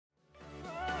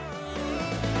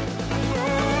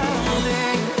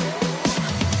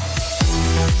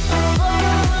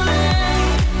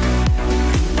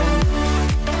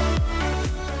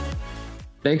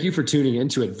Thank you for tuning in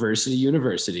to Adversity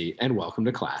University and welcome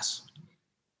to class.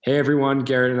 Hey everyone,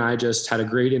 Garrett and I just had a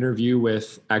great interview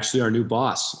with actually our new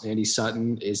boss. Andy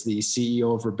Sutton is the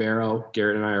CEO of Ribeiro.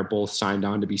 Garrett and I are both signed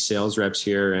on to be sales reps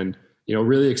here and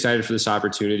really excited for this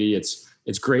opportunity.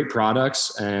 It's great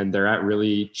products and they're at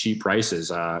really cheap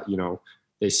prices.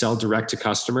 They sell direct to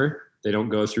customer. They don't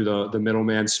go through the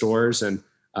middleman stores and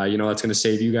that's going to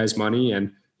save you guys money.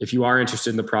 And if you are interested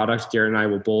in the product, Garrett and I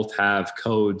will both have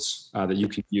codes that you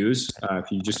can use.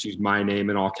 If you just use my name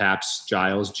in all caps,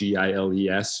 Giles,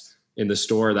 Giles, in the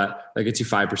store, that gets you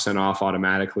 5% off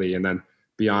automatically. And then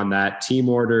beyond that, team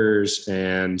orders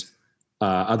and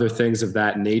other things of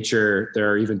that nature, there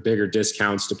are even bigger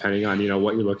discounts depending on,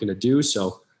 what you're looking to do.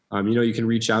 So, you can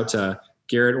reach out to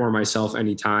Garrett or myself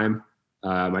anytime.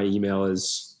 My email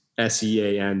is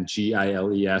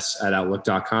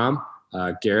seangiles@outlook.com.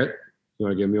 Garrett, you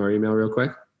want to give me our email real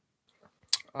quick?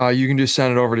 You can just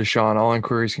send it over to Sean. All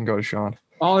inquiries can go to Sean.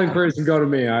 All inquiries can go to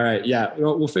me. All right. Yeah,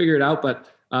 we'll figure it out. But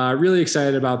really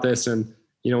excited about this. And,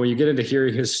 when you get into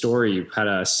hearing his story, you've had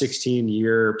a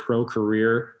 16-year pro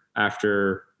career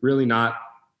after really not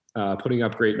putting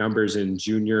up great numbers in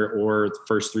junior or the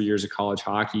first 3 years of college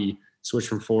hockey, switched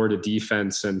from forward to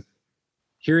defense. And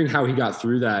hearing how he got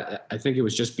through that, I think it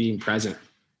was just being present.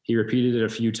 He repeated it a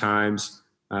few times.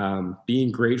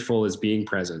 Being grateful is being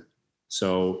present.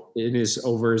 So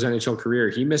over his NHL career,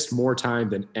 he missed more time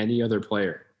than any other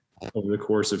player over the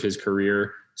course of his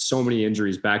career. So many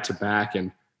injuries back to back.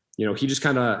 And, he just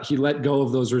he let go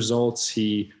of those results.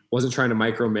 He wasn't trying to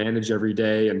micromanage every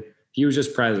day and he was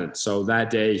just present. So that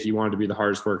day he wanted to be the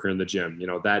hardest worker in the gym.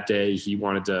 That day he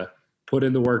wanted to put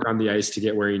in the work on the ice to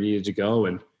get where he needed to go.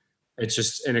 And it's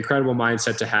just an incredible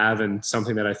mindset to have and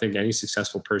something that I think any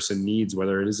successful person needs,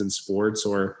 whether it is in sports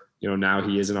or, now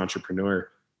he is an entrepreneur.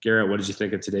 Garrett, what did you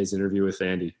think of today's interview with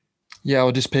Andy? Yeah,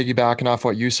 well, just piggybacking off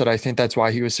what you said, I think that's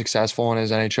why he was successful in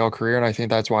his NHL career. And I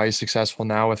think that's why he's successful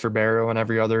now with Ribeiro and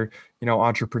every other,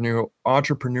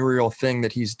 entrepreneurial thing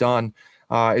that he's done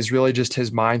is really just his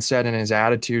mindset and his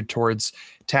attitude towards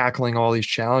tackling all these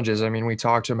challenges. I mean, we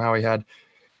talked to him how he had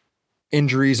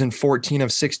injuries in 14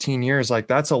 of 16 years. Like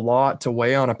that's a lot to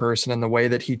weigh on a person. And the way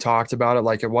that he talked about it,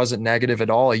 like it wasn't negative at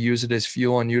all. He used it as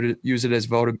fuel and use it as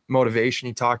motivation.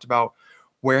 He talked about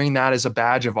wearing that as a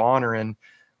badge of honor. And,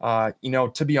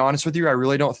 to be honest with you, I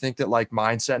really don't think that like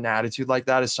mindset and attitude like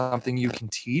that is something you can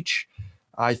teach.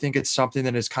 I think it's something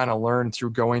that is kind of learned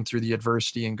through going through the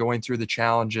adversity and going through the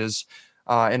challenges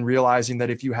and realizing that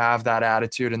if you have that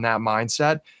attitude and that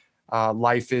mindset,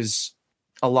 life is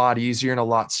a lot easier and a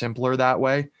lot simpler that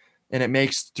way. And it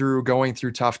makes going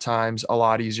through tough times a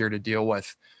lot easier to deal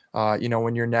with.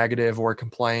 When you're negative or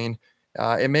complain,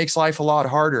 it makes life a lot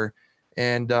harder.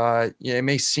 And it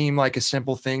may seem like a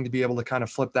simple thing to be able to kind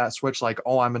of flip that switch, like,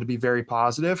 oh, I'm going to be very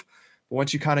positive. But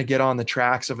once you kind of get on the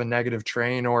tracks of a negative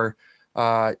train or,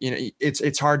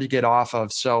 it's hard to get off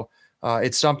of. So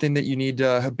it's something that you need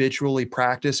to habitually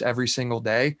practice every single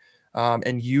day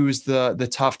and use the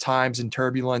tough times and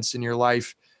turbulence in your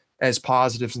life as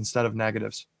positives instead of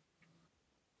negatives.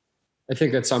 I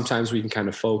think that sometimes we can kind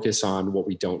of focus on what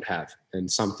we don't have and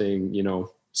something,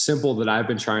 simple that I've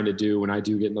been trying to do when I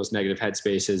do get in those negative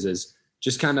headspaces is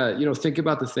just kind of, think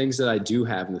about the things that I do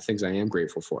have and the things I am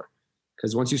grateful for.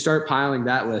 Because once you start piling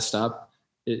that list up,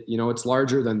 it's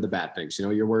larger than the bad things.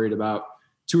 You're worried about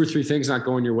 2 or 3 things not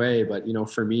going your way. But,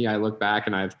 for me, I look back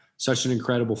and I have such an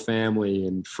incredible family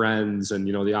and friends and,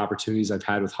 the opportunities I've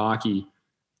had with hockey.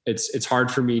 It's hard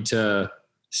for me to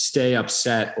stay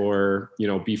upset or,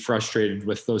 be frustrated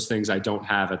with those things I don't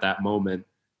have at that moment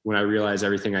when I realize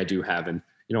everything I do have. And,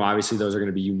 obviously those are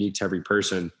going to be unique to every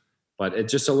person, but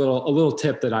it's just a little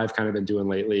tip that I've kind of been doing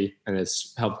lately and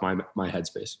it's helped my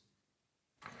headspace.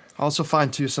 I also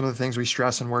find too, some of the things we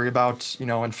stress and worry about,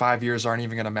 in 5 years aren't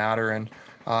even going to matter. And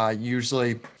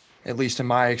usually, at least in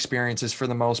my experiences, for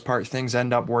the most part, things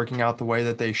end up working out the way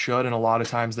that they should. And a lot of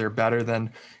times they're better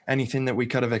than anything that we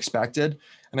could have expected.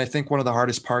 And I think one of the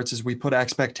hardest parts is we put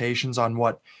expectations on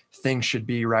what things should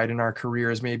be right in our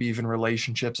careers, maybe even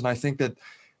relationships. And I think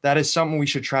that is something we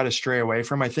should try to stray away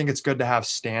from. I think it's good to have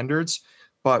standards,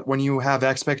 but when you have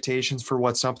expectations for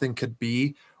what something could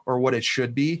be or what it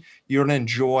should be, you don't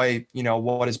enjoy,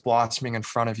 what is blossoming in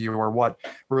front of you or what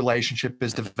relationship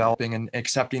is developing and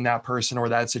accepting that person or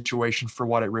that situation for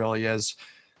what it really is.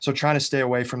 So trying to stay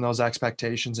away from those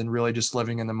expectations and really just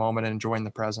living in the moment and enjoying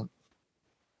the present.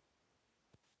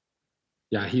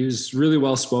 Yeah, he was really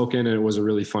well spoken and it was a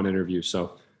really fun interview.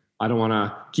 So I don't want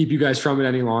to keep you guys from it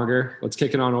any longer. Let's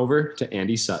kick it on over to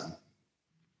Andy Sutton.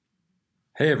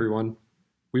 Hey everyone.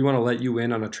 We want to let you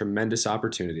in on a tremendous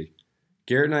opportunity.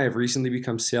 Garrett and I have recently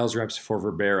become sales reps for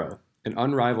Verbero, an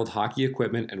unrivaled hockey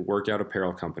equipment and workout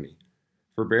apparel company.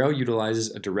 Verbero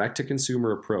utilizes a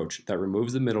direct-to-consumer approach that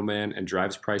removes the middleman and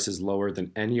drives prices lower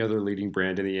than any other leading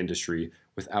brand in the industry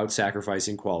without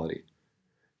sacrificing quality.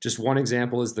 Just one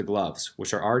example is the gloves,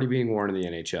 which are already being worn in the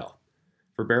NHL.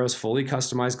 Verbero's fully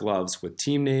customized gloves with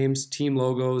team names, team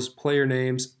logos, player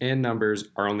names, and numbers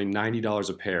are only $90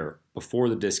 a pair before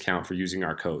the discount for using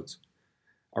our codes.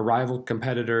 A rival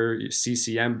competitor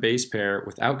CCM base pair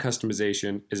without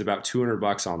customization is about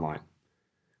 $200 online.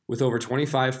 With over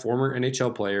 25 former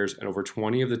NHL players and over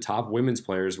 20 of the top women's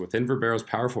players within Verbero's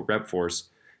powerful rep force,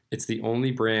 it's the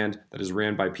only brand that is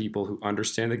ran by people who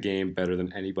understand the game better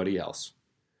than anybody else.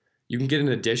 You can get an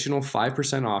additional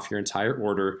 5% off your entire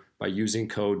order by using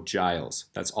code GILES,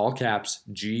 that's all caps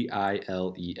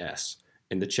GILES,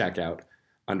 in the checkout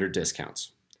under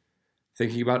discounts.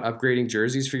 Thinking about upgrading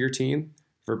jerseys for your team?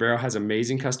 Verbero has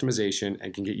amazing customization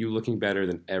and can get you looking better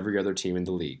than every other team in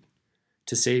the league.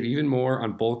 To save even more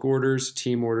on bulk orders,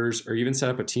 team orders, or even set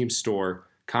up a team store,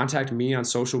 contact me on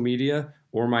social media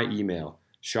or my email,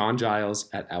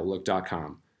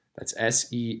 SeanGiles@outlook.com. That's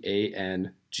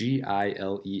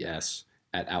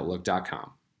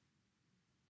SeanGiles@outlook.com.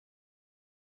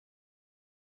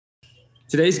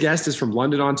 Today's guest is from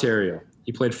London, Ontario.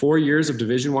 He played 4 years of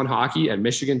Division I hockey at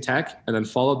Michigan Tech and then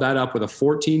followed that up with a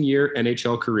 14-year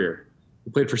NHL career. He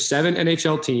played for 7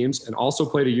 NHL teams and also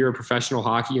played a year of professional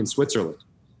hockey in Switzerland.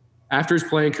 After his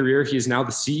playing career, he is now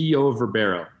the CEO of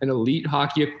Verbero, an elite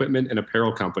hockey equipment and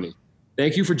apparel company.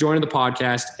 Thank you for joining the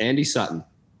podcast, Andy Sutton.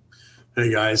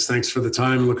 Hey guys, thanks for the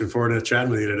time. Looking forward to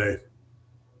chatting with you today.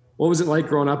 What was it like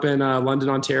growing up in London,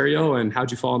 Ontario, and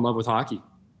how'd you fall in love with hockey?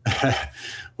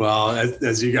 Well,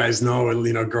 as you guys know,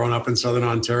 growing up in Southern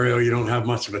Ontario, you don't have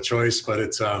much of a choice, but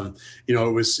it's,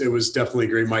 it was definitely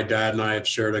great. My dad and I have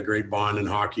shared a great bond in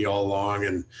hockey all along.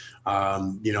 And,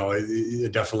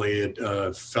 it definitely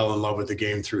fell in love with the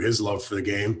game through his love for the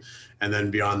game. And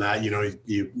then beyond that,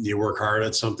 you work hard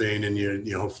at something and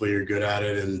you hopefully you're good at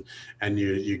it. And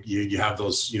you have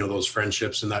those, those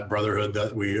friendships and that brotherhood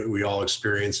that we all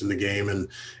experience in the game. And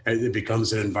it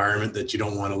becomes an environment that you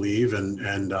don't want to leave. And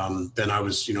then I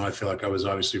was, I feel like I was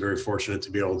obviously very fortunate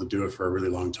to be able to do it for a really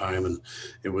long time. And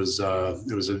it was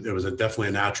definitely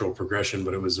a natural progression,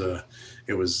 but I was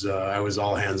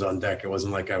all hands on deck. It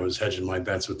wasn't like I was hedging my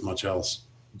bets with much else.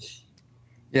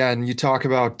 Yeah. And you talk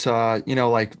about,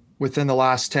 like within the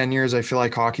last 10 years, I feel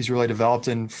like hockey's really developed.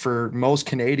 And for most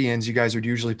Canadians, you guys would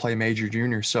usually play major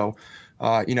junior. So,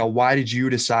 why did you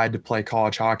decide to play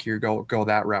college hockey or go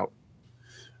that route?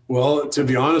 Well, to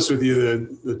be honest with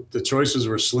you, the choices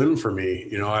were slim for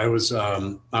me. I was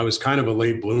kind of a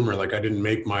late bloomer. Like I didn't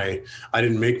make my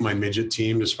midget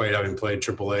team despite having played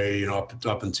AAA,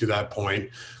 up until that point.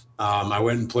 I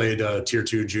went and played Tier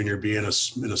 2 Junior B in a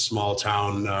small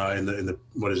town in the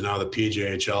what is now the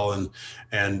PJHL,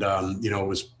 and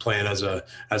was playing as a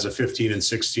 15 and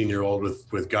 16-year-old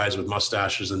with guys with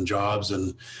mustaches and jobs,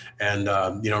 and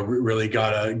really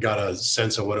got a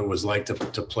sense of what it was like to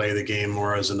play the game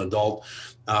more as an adult.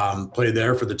 Played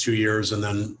there for the 2 years, and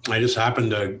then I just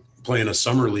happened to play in a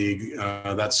summer league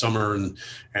that summer,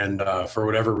 and for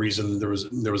whatever reason there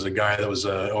was a guy that was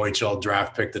a OHL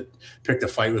draft pick that picked a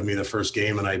fight with me the first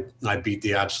game, and I beat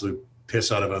the absolute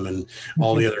piss out of him, and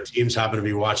all the other teams happened to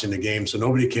be watching the game, so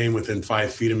nobody came within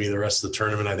 5 feet of me the rest of the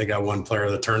tournament. I think I won player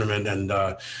of the tournament, and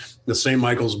the St.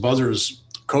 Michael's Buzzers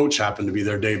coach happened to be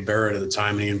there, Dave Barrett at the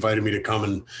time, and he invited me to come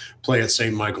and play at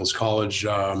St. Michael's College,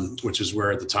 which is where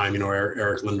at the time,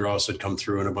 Eric Lindros had come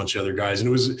through and a bunch of other guys. And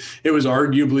it was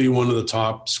arguably one of the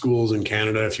top schools in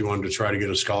Canada if you wanted to try to get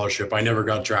a scholarship. I never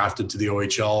got drafted to the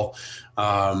OHL.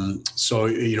 So,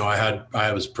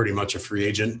 I was pretty much a free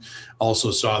agent.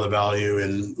 Also saw the value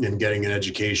in getting an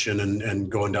education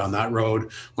and going down that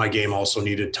road. My game also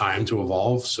needed time to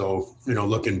evolve. So,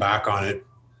 looking back on it,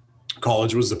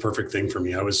 college was the perfect thing for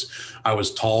me. I was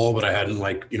tall, but I hadn't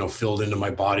filled into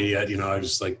my body yet. I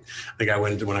was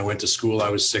when I went to school, I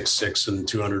was 6'6" and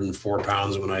 204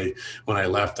 pounds. When I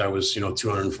left, I was,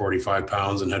 245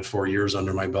 pounds and had 4 years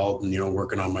under my belt and,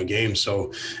 working on my game.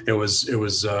 So it was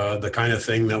the kind of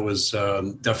thing that was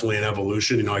definitely an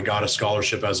evolution. I got a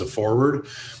scholarship as a forward.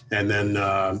 And then,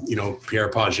 Pierre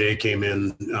Pagé came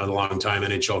in, the longtime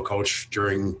NHL coach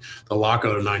during the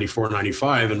lockout of 94,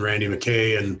 95, and Randy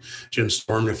McKay and Jim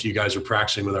Storm, a few guys were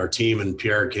practicing with our team, and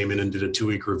Pierre came in and did a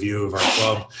 2-week review of our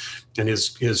club and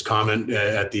his comment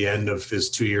at the end of his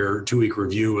 2-week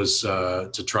review was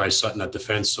to try Sutton at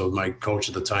defense. So my coach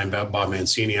at the time, Bob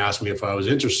Mancini, asked me if I was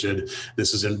interested.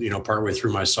 This is partway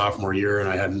through my sophomore year, and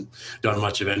I hadn't done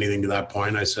much of anything to that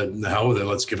point. I said, the hell with it,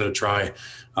 let's give it a try.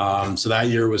 So that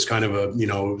year was kind of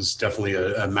it was definitely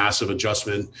a massive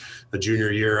adjustment. The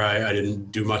junior year, I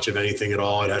didn't do much of anything at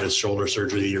all. I'd had a shoulder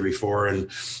surgery the year before, and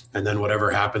then whatever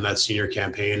happened that senior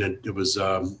campaign, it was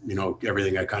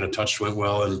everything I kind of touched went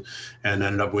well, and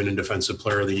ended up winning Defensive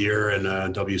Player of the Year and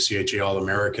WCHA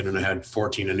All-American, and I had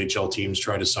 14 NHL teams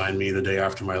try to sign me the day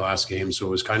after my last game. So it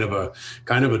was kind of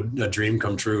a dream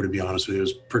come true, to be honest with you.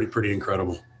 It was pretty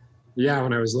incredible. Yeah,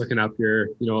 when I was looking up your,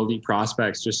 elite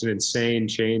prospects, just an insane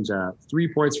change.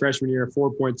 3 points freshman year,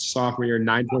 4 points sophomore year,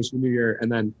 9 points junior year, and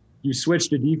then you switch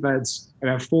to defense and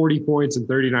have 40 points in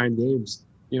 39 games.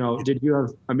 Did you have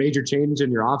a major change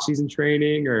in your offseason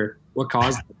training, or what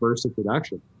caused the burst of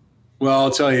production? Well,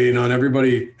 I'll tell you, and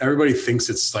everybody thinks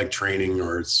it's like training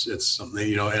or it's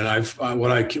something, and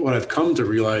what I've come to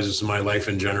realize is in my life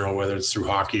in general, whether it's through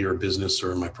hockey or business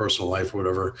or in my personal life or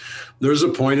whatever, there's a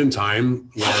point in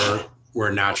time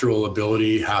where natural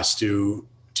ability has to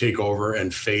take over,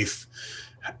 and faith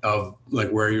of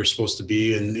like where you're supposed to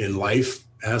be in life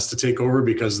has to take over,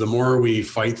 because the more we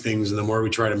fight things and the more we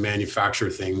try to manufacture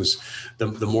things,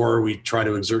 the more we try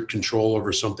to exert control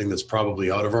over something that's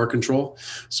probably out of our control.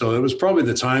 So it was probably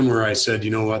the time where I said, you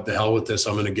know what, the hell with this.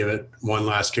 I'm going to give it one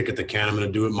last kick at the can. I'm going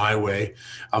to do it my way.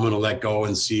 I'm going to let go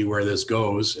and see where this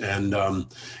goes. And,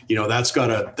 that's got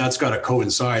to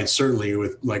coincide certainly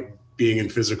with like being in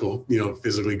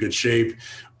physically good shape.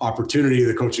 Opportunity,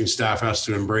 the coaching staff has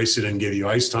to embrace it and give you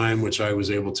ice time, which I was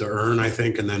able to earn, I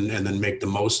think, and then make the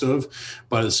most of.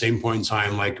 But at the same point in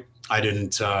time, like I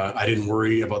didn't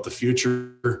worry about the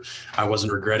future. I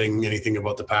wasn't regretting anything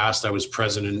about the past. I was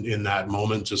present in that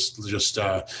moment, just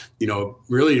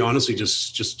really honestly,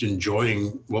 just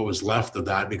enjoying what was left of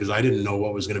that, because I didn't know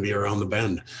what was going to be around the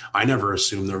bend. I never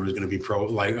assumed there was going to be pro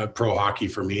hockey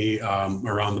for me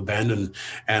around the bend,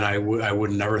 and I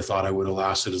would never thought I would have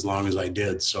lasted as long as I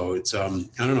did. So it's I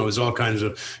don't know, it was all kind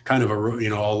of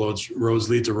a all roads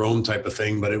lead to Rome type of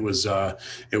thing, but it was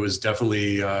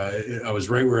definitely I was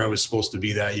right where I was supposed to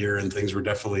be that year, and things were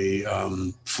definitely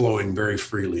flowing very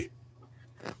freely.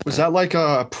 Was that like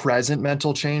a present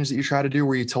mental change that you try to do,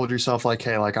 where you told yourself like,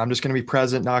 hey, like I'm just going to be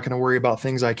present, not going to worry about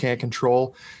things I can't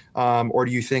control? Or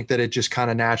do you think that it just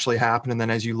kind of naturally happened, and then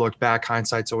as you look back,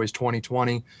 hindsight's always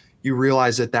 20/20, you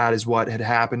realize that is what had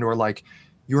happened, or like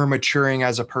you were maturing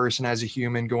as a person, as a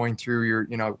human, going through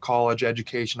your college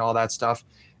education, all that stuff,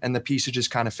 and the pieces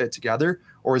just kind of fit together?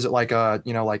 Or is it like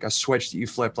a switch that you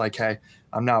flipped, like, hey,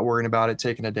 I'm not worrying about it,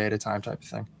 taking a day at a time type of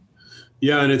thing?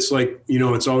 Yeah. And it's like,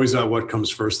 it's always that what comes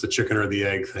first, the chicken or the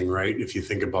egg thing, right? If you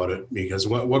think about it, because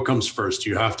what comes first?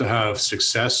 You have to have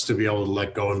success to be able to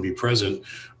let go and be present,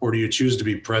 or do you choose to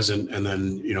be present? And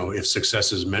then, if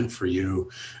success is meant for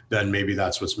you, then maybe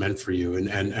that's what's meant for you.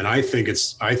 And I think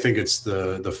it's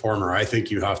the former. I think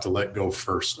you have to let go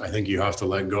first. I think you have to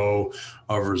let go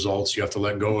of results. You have to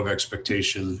let go of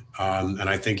expectation. And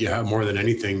I think you have, more than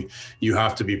anything, you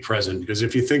have to be present, because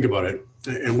if you think about it,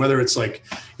 and whether it's like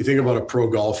you think about a pro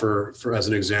golfer as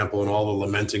an example, and all the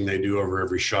lamenting they do over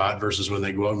every shot versus when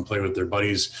they go out and play with their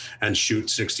buddies and shoot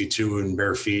 62 in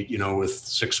bare feet, with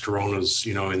 6 Coronas,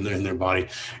 in their body.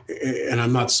 And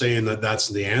I'm not saying that that's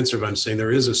the answer, but I'm saying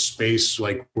there is a space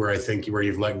like where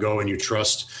you've let go and you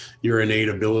trust your innate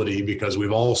ability, because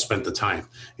we've all spent the time.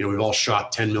 We've all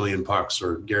shot 10 million pucks,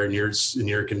 or Garrett, in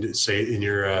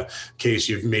your case,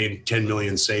 you've made 10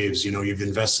 million saves. You've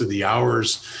invested the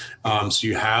hours. So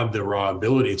you have the raw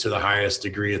ability to the highest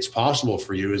degree it's possible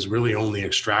for you, is really only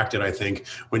extracted, I think,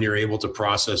 when you're able to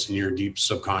process in your deep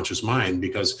subconscious mind,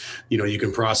 because, you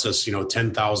can process,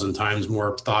 10,000 times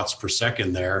more thoughts per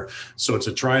second there. So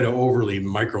to try to overly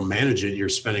micromanage it, you're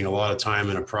spending a lot of time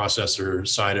in a processor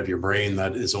side of your brain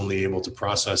that is only able to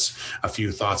process a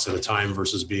few thoughts at a time,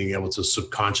 versus being able to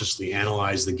subconsciously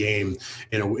analyze the game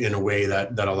in a way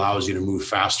that allows you to move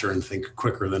faster and think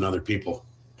quicker than other people.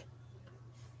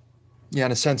 Yeah,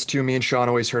 in a sense too, me and Sean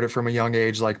always heard it from a young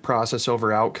age, like process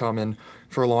over outcome. And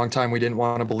for a long time, we didn't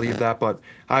want to believe that. But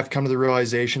I've come to the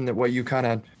realization that what you kind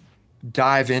of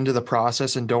dive into the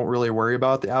process and don't really worry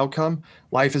about the outcome,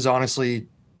 life is honestly,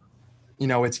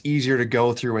 it's easier to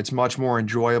go through. It's much more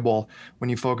enjoyable when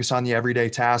you focus on the everyday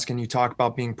task. And you talk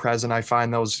about being present. I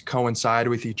find those coincide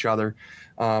with each other.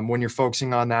 When you're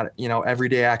focusing on that,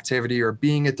 everyday activity, or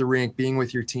being at the rink, being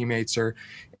with your teammates, or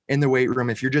in the weight room,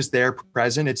 if you're just there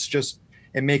present,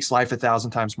 it makes life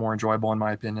 1,000 times more enjoyable, in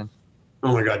my opinion.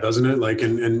 Oh my God, doesn't it? Like,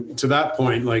 and to that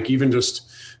point, like even just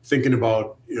thinking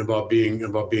about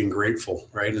being grateful,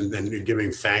 right? And then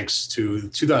giving thanks to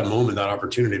that moment, that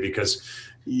opportunity, because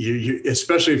you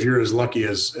especially if you're as lucky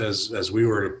as we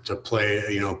were to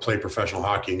play, play professional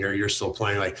hockey, and you're still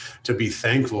playing, like to be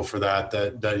thankful for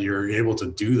that you're able to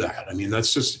do that. I mean,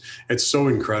 that's just, it's so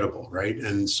incredible, right?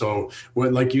 And so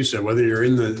what, like you said, whether you're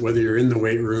in the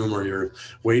weight room, or you're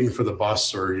waiting for the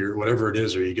bus, or you're whatever it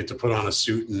is, or you get to put on a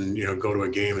suit and go to a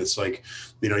game, it's like,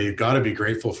 you've got to be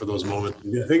grateful for those moments.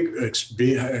 I think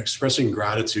expressing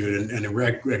gratitude and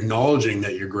acknowledging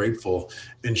that you're grateful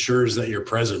ensures that you're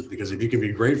present, because if you can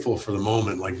be grateful for the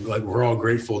moment, like we're all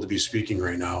grateful to be speaking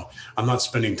right now. I'm not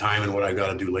spending time in what I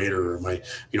got to do later, or my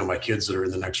kids that are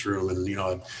in the next room, and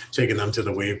I'm taking them to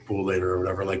the wave pool later or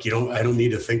whatever. Like I don't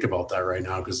need to think about that right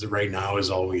now, because right now is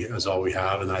all we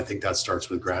have, and I think that starts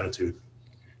with gratitude.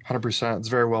 100%. It's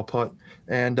very well put.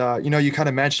 And, you kind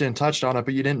of mentioned and touched on it,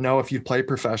 but you didn't know if you'd played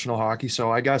professional hockey.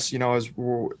 So I guess, as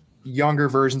we're younger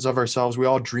versions of ourselves, we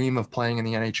all dream of playing in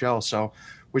the NHL. So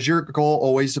was your goal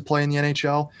always to play in the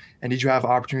NHL? And did you have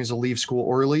opportunities to leave school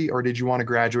early, or did you want to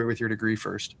graduate with your degree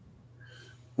first?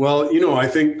 Well, I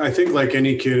think like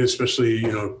any kid, especially,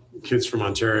 kids from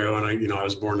Ontario, and I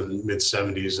was born in the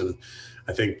mid-'70s, and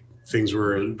I think things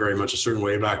were very much a certain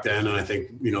way back then. And I think,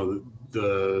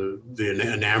 the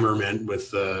enamorment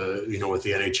with with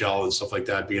the NHL and stuff like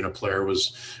that, being a player,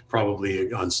 was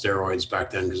probably on steroids back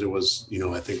then, because it was,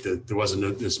 I think that there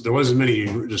wasn't many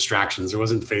distractions. There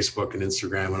wasn't Facebook and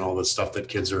Instagram and all the stuff that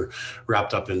kids are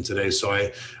wrapped up in today. So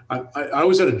I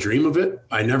always had a dream of it.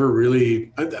 I never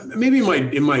really, maybe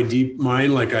in my deep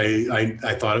mind, like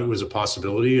I thought it was a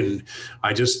possibility, and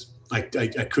I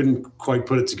couldn't quite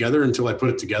put it together until I put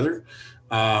it together.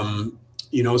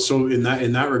 So in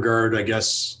that regard, I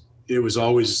guess it was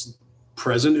always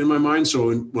present in my mind.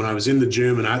 So when I was in the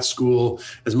gym and at school,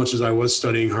 as much as I was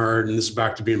studying hard, and this is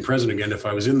back to being present again, if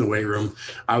I was in the weight room,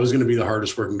 I was going to be the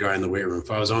hardest working guy in the weight room. If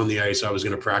I was on the ice, I was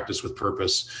going to practice with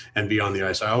purpose and be on the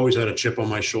ice. I always had a chip on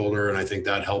my shoulder, and I think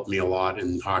that helped me a lot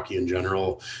in hockey in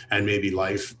general, and maybe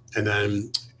life. And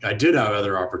then I did have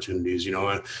other opportunities,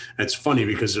 and it's funny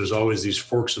because there's always these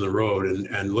forks in the road,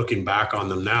 and looking back on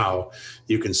them now,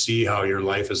 you can see how your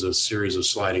life is a series of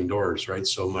sliding doors, right?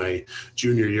 So my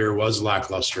junior year was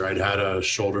lackluster. I'd had a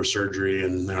shoulder surgery,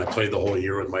 and then I played the whole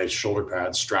year with my shoulder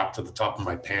pads strapped to the top of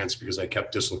my pants because I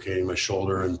kept dislocating my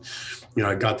shoulder, and,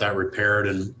 I got that repaired,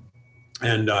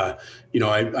 I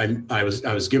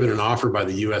was given an offer by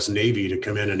the U.S. Navy to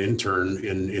come in and intern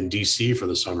in D.C. for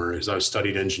the summer, as I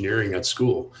studied engineering at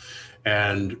school.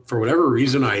 And for whatever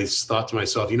reason, I thought to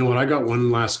myself, you know what, I got one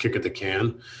last kick at the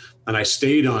can. And I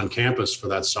stayed on campus for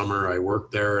that summer. I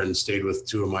worked there and stayed with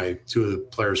two of the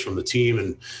players from the team,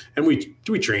 and we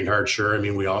trained hard. Sure, I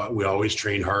mean we always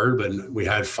trained hard, but we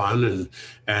had fun,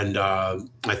 and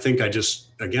I think I just,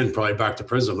 again, probably back to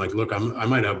prison. Like, look, I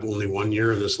might have only 1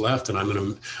 year of this left, and I'm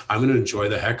gonna enjoy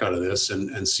the heck out of this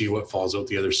and see what falls out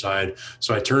the other side.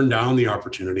 So I turned down the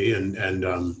opportunity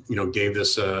and gave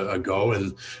this a go,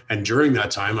 and during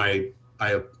that time I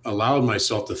allowed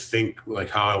myself to think like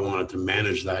how I wanted to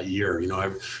manage that year.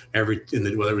 Whether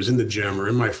it was in the gym or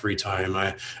in my free time,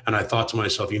 I thought to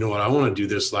myself, you know what, I want to do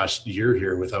this last year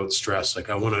here without stress.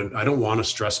 Like I don't want to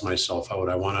stress myself out.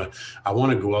 I want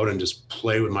to go out and just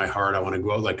play with my heart. I want to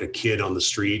go out like a kid on the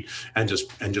street and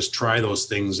just try those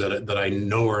things that I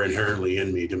know are inherently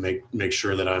in me, to make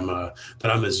sure that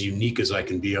I'm as unique as I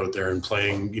can be out there, and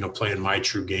playing my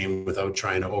true game without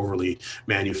trying to overly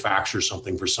manufacture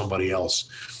something for somebody else.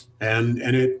 And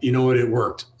it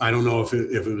worked. I don't know if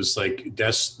it was like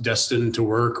destined to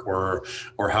work or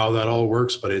how that all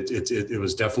works, but it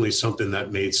was definitely something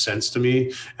that made sense to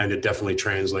me, and it definitely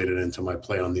translated into my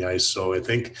play on the ice. So I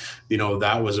think,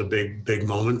 that was a big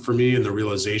moment for me, and the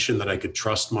realization that I could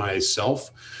trust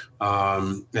myself.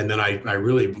 And then I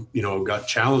really, got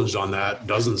challenged on that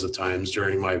dozens of times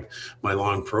during my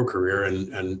long pro career,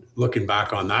 and looking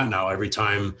back on that now, every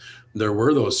time there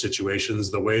were those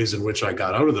situations, the ways in which I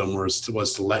got out of them was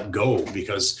to let go,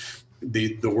 because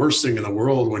the worst thing in the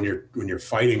world when you're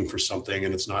fighting for something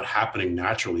and it's not happening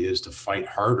naturally is to fight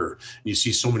harder. And you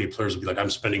see so many players will be like, I'm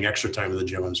spending extra time in the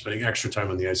gym, I'm spending extra time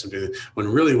on the ice, when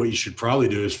really what you should probably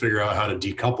do is figure out how to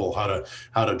decouple,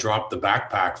 how to drop the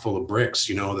backpack full of bricks,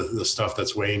 the stuff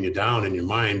that's weighing you down in your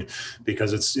mind,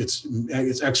 because it's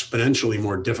exponentially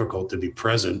more difficult to be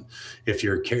present if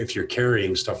you're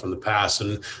carrying stuff from the past.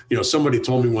 And somebody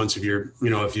told me once, if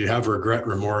you have regret,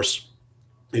 remorse,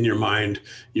 in your mind,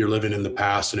 you're living in the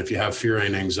past. And if you have fear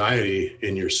and anxiety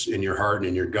in your heart and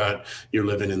in your gut, you're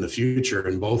living in the future.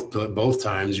 And both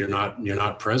times you're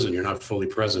not present. You're not fully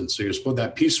present. So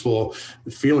that peaceful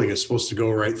feeling is supposed to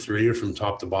go right through you from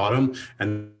top to bottom.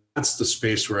 And that's the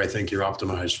space where I think you're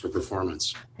optimized for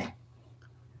performance.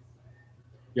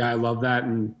 Yeah, I love that.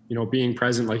 And, being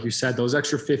present, like you said, those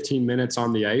extra 15 minutes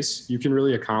on the ice, you can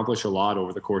really accomplish a lot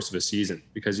over the course of a season,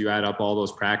 because you add up all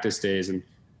those practice days. And,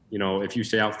 if you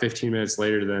stay out 15 minutes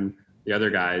later than the other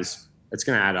guys, it's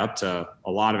going to add up to a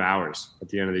lot of hours at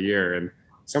the end of the year. And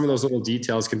some of those little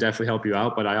details can definitely help you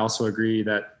out. But I also agree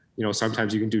that,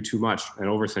 sometimes you can do too much and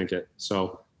overthink it.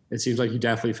 So it seems like you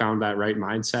definitely found that right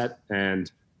mindset.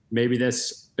 And maybe that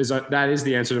is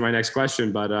the answer to my next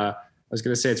question. But, I was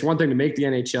going to say, it's one thing to make the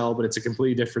NHL, but it's a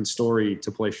completely different story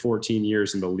to play 14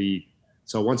 years in the league.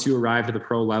 So once you arrived at the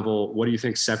pro level, what do you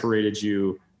think separated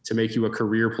you to make you a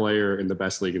career player in the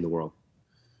best league in the world?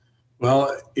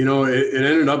 Well, it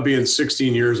ended up being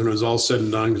 16 years when it was all said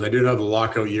and done, because I did have a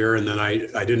lockout year, and then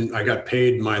I got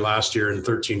paid my last year in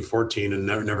 13-14 and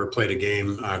never played a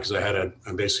game because I had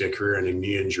basically a career-ending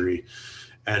knee injury.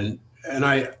 And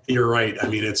you're right. I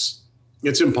mean, it's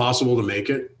impossible to make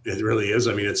it. It really is.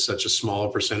 I mean, it's such a small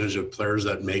percentage of players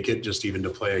that make it, just even to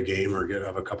play a game or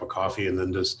have a cup of coffee, and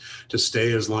then just to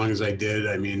stay as long as I did.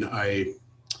 I mean, I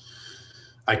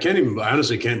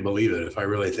honestly can't believe it if I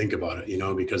really think about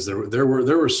it, because there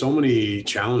were so many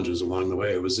challenges along the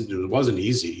way. It wasn't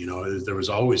easy. There was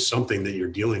always something that you're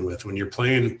dealing with when you're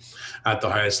playing at the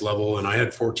highest level. And I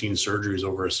had 14 surgeries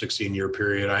over a 16-year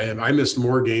period. I missed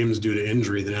more games due to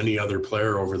injury than any other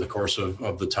player over the course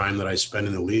of the time that I spent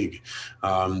in the league.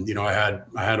 I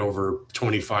had over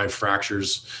 25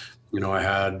 fractures. I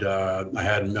had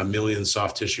a million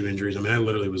soft tissue injuries. I mean, I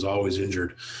literally was always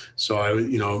injured. So I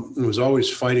was always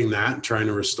fighting that, trying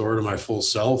to restore to my full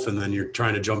self. And then you're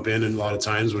trying to jump in. And a lot of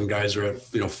times when guys are at,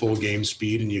 full game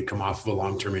speed and you come off of a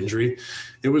long-term injury,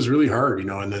 it was really hard,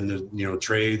 and then the,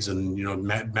 trades and,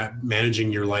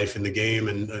 managing your life in the game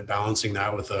and balancing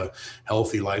that with a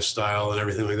healthy lifestyle and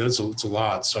everything like that. It's a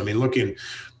lot. So, I mean,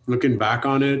 looking back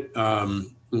on it,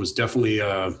 it was definitely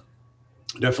a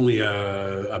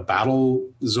battle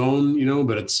zone,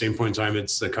 but at the same point in time,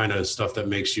 it's the kind of stuff that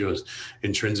makes you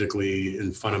intrinsically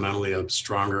and fundamentally a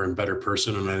stronger and better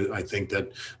person. And I think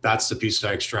that's the piece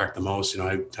I extract the most.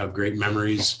 I have great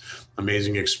memories,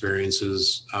 amazing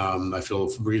experiences. I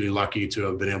feel really lucky to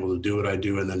have been able to do what I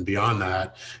do. And then beyond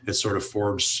that, it sort of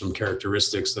forged some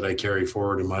characteristics that I carry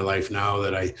forward in my life now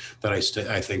that I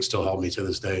think still help me to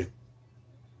this day.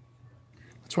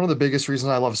 It's one of the biggest reasons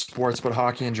I love sports, but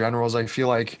hockey in general is I feel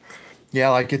like,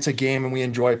 it's a game and we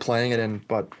enjoy playing it in.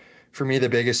 But for me, the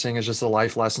biggest thing is just the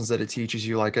life lessons that it teaches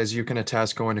you. Like, as you can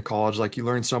attest going to college, like you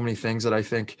learn so many things that I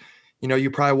think,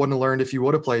 you probably wouldn't have learned if you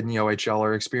would have played in the OHL,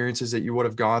 or experiences that you would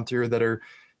have gone through that are,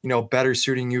 better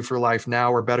suiting you for life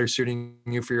now, or better suiting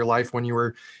you for your life when you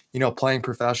were, playing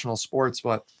professional sports.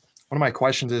 But one of my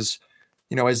questions is,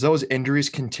 as those injuries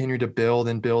continue to build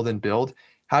and build and build,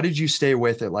 how did you stay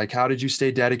with it? Like, how did you stay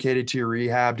dedicated to your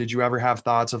rehab? Did you ever have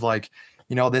thoughts of like,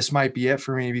 this might be it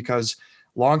for me? Because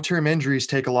long-term injuries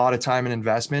take a lot of time and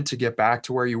investment to get back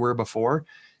to where you were before.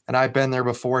 And I've been there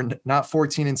before, not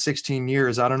 14 and 16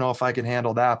 years. I don't know if I can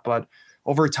handle that, but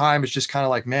over time, it's just kind of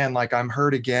like, man, like I'm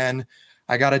hurt again.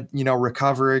 I got to,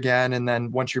 recover again. And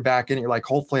then once you're back in it, you're like,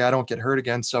 hopefully I don't get hurt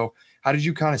again. So how did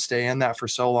you kind of stay in that for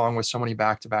so long with so many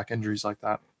back-to-back injuries like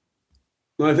that?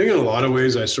 Well, I think in a lot of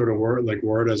ways I sort of wore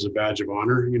it as a badge of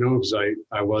honor, because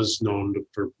I was known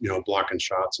for, blocking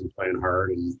shots and playing hard,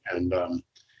 and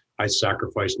I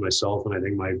sacrificed myself. And I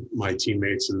think my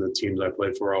teammates and the teams I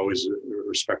played for always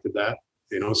respected that,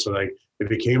 so like it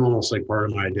became almost like part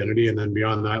of my identity. And then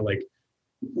beyond that, like,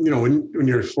 when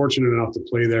you're fortunate enough to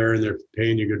play there and they're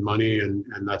paying you good money and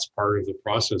that's part of the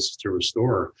process to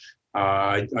restore,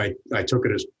 I took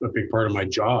it as a big part of my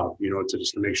job, to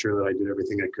make sure that I did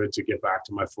everything I could to get back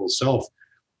to my full self.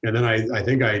 And then I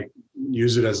think I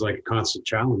use it as like a constant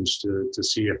challenge to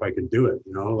see if I could do it,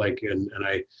 and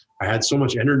I had so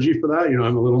much energy for that.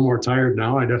 I'm a little more tired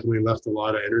now. I definitely left a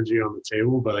lot of energy on the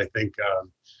table, but I think,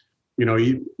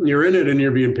 you're in it and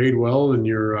you're being paid well, and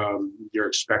you're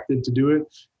expected to do it.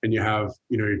 And you have,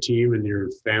 your team and your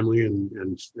family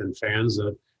and fans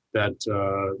that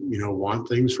want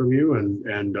things from you,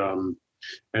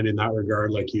 and in that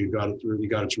regard, like you got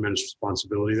a tremendous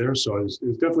responsibility there. So it was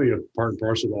definitely a part and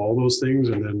parcel of all those things.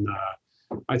 And then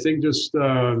I think just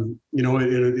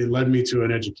it led me to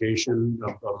an education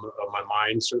of my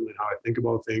mind, certainly how I think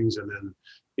about things, and then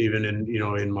even in,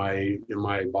 in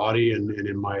my body and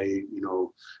in my,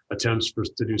 attempts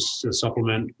to do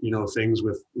supplement, things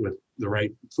with the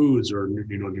right foods or,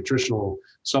 nutritional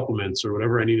supplements or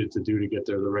whatever I needed to do to get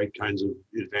there, the right kinds of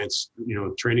advanced,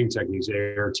 training techniques,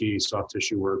 ART, soft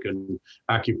tissue work, and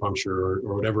acupuncture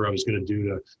or whatever I was going to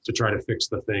do to try to fix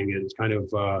the thing. It's kind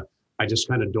of, I just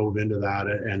kind of dove into that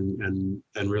and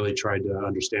really tried to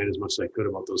understand as much as I could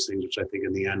about those things, which I think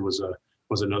in the end was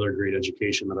another great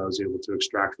education that I was able to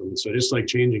extract from it. So just like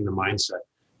changing the mindset,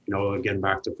 again,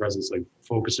 back to presence, like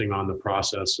focusing on the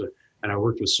process. And I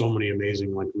worked with so many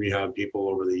amazing like rehab people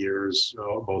over the years,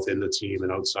 both in the team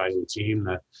and outside of the team,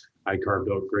 that I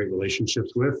carved out great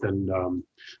relationships with. And,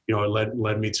 it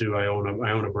led me to, I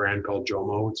own a brand called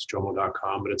Jomo. It's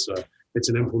jomo.com, but it's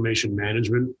an inflammation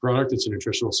management product. It's a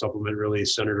nutritional supplement really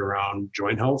centered around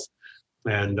joint health.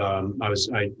 And I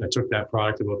took that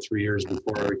product about 3 years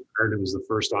before I retired. It was the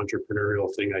first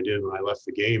entrepreneurial thing I did when I left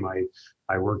the game.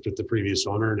 I worked with the previous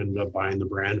owner and ended up buying the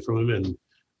brand from him and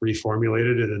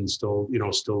reformulated it, and still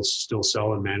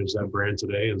sell and manage that brand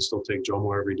today, and still take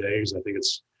Jomo every day, because I think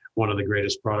it's one of the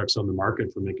greatest products on the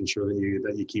market for making sure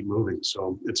that you keep moving.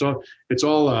 So it's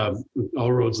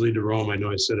all roads lead to Rome. I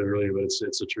know I said it earlier, but it's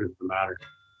the truth of the matter.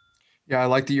 Yeah, I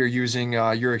like that you're using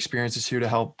your experiences here to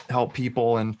help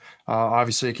people, and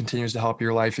obviously it continues to help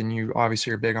your life, and you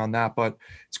obviously are big on that. But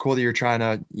it's cool that you're trying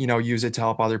to use it to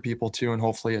help other people too, and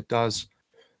hopefully it does.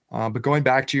 But going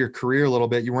back to your career a little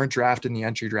bit, you weren't drafted in the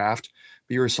entry draft,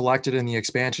 but you were selected in the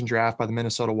expansion draft by the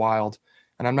Minnesota Wild.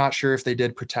 And I'm not sure if they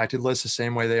did protected lists the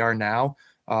same way they are now,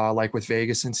 like with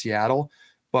Vegas and Seattle.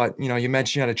 But, you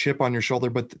mentioned you had a chip on your shoulder,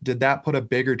 but did that put a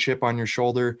bigger chip on your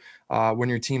shoulder when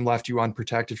your team left you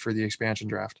unprotected for the expansion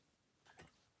draft?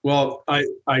 Well, I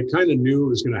kind of knew it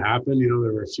was going to happen. There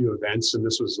were a few events, and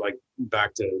this was like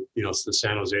back to, the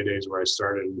San Jose days where I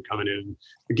started and coming in.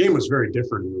 The game was very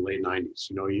different in the late 90s.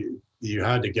 You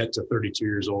had to get to 32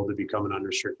 years old to become an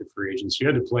unrestricted free agent. So you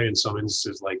had to play in some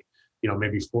instances like,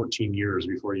 maybe 14 years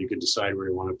before you could decide where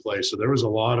you want to play. So there was a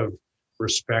lot of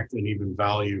respect and even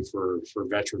value for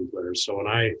veteran players. So when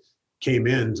I came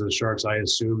into the Sharks, I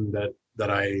assumed that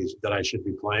I should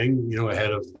be playing,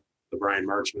 ahead of the Brian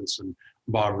Marchments and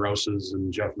Bob Rouses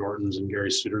and Jeff Nortons and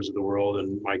Gary Suitors of the world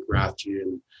and Mike Rathje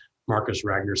and Marcus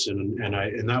Ragnarsson,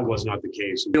 and that was not the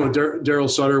case. Daryl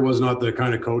Sutter was not the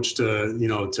kind of coach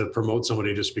to promote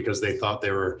somebody just because they thought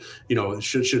they were,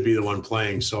 should be the one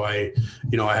playing. So I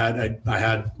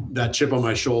had that chip on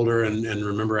my shoulder, and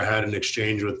remember I had an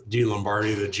exchange with Dean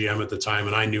Lombardi, the GM at the time,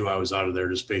 and I knew I was out of there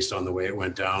just based on the way it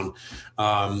went down.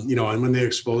 And when they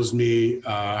exposed me,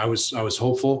 I was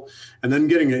hopeful, and then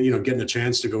getting a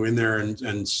chance to go in there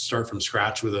and start from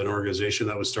scratch with an organization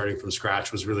that was starting from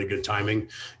scratch was really good timing.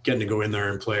 Getting to go in there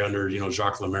and play under,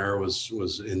 Jacques Lemaire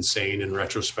was insane in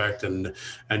retrospect. And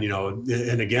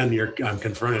again, I'm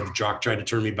confronted. Jacques tried to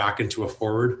turn me back into a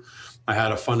forward. I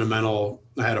had a fundamental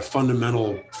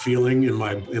feeling in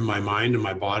my mind and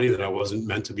my body that I wasn't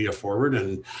meant to be a forward.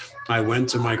 And I went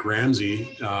to Mike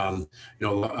Ramsey.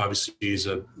 Obviously he's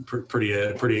a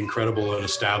pretty incredible and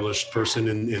established person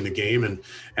in the game.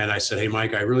 And I said, "Hey,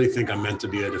 Mike, I really think I'm meant to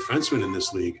be a defenseman in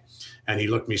this league." And he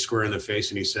looked me square in the face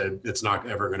and he said, "It's not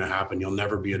ever going to happen. You'll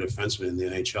never be a defenseman in the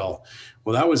NHL."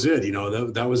 Well, that was it.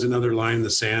 That was another line in the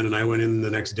sand. And I went in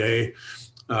the next day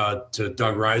to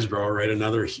Doug Risebrough, right?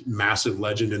 Another massive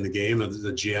legend in the game,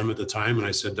 the GM at the time. And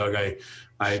I said, "Doug,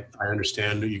 I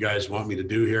understand what you guys want me to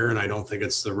do here, and I don't think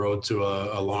it's the road to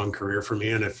a long career for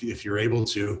me. And if you're able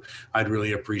to, I'd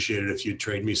really appreciate it if you'd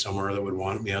trade me somewhere that would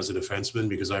want me as a defenseman,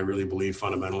 because I really believe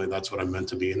fundamentally that's what I'm meant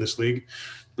to be in this league."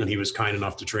 And he was kind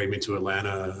enough to trade me to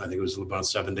Atlanta. I think it was about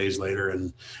 7 days later.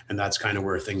 And that's kind of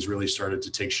where things really started to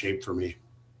take shape for me.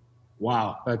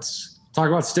 Wow. Talk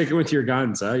about sticking with your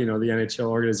guns, huh? The NHL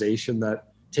organization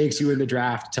that takes you in the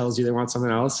draft, tells you they want something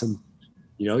else, and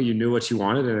you knew what you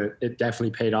wanted, and it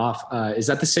definitely paid off. Is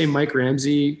that the same Mike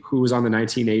Ramsey who was on the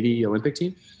 1980 Olympic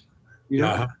team?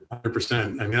 Yeah,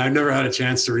 100%. I mean, I've never had a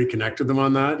chance to reconnect with them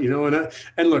on that,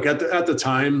 and look, at the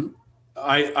time,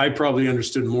 I probably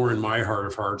understood more in my heart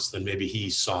of hearts than maybe he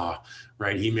saw,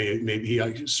 right?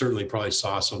 He certainly probably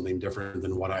saw something different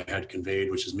than what I had conveyed,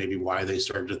 which is maybe why they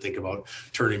started to think about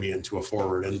turning me into a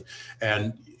forward.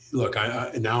 And look,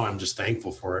 now I'm just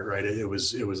thankful for it, right? It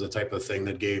was the type of thing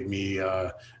that gave me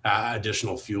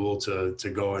additional fuel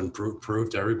to go and prove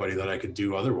to everybody that I could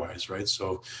do otherwise, right?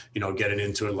 So, getting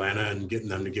into Atlanta and getting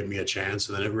them to give me a chance,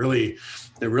 and then it really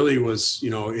was,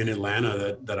 in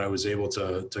Atlanta that I was able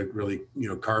to really,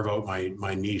 carve out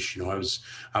my niche.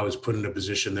 I was put in a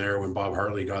position there when Bob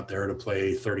Hartley got there to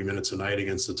play 30 minutes a night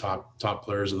against the top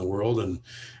players in the world,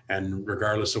 and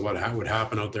regardless of what would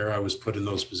happen out there, I was put in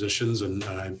those positions, and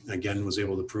I again was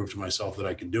able to prove to myself that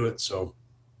I could do it. So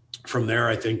from there,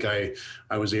 I think I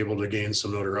was able to gain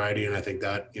some notoriety, and I think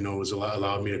that was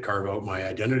allowed me to carve out my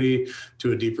identity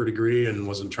to a deeper degree, and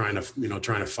wasn't trying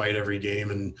to fight every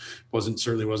game, and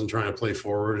certainly wasn't trying to play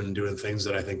forward and doing things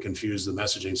that I think confused the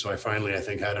messaging. So I finally, I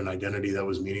think, had an identity that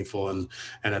was meaningful, and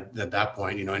at that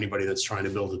point, anybody that's trying to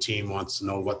build a team wants to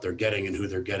know what they're getting and who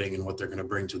they're getting and what they're going to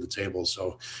bring to the table.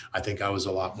 So I think I was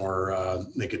a lot more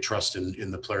they could trust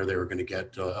in the player they were going to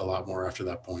get a lot more after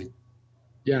that point.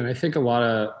 Yeah, and I think a lot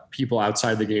of people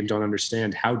outside the game don't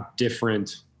understand how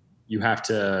different you have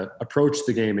to approach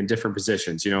the game in different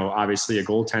positions. Obviously a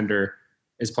goaltender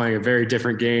is playing a very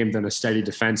different game than a steady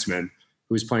defenseman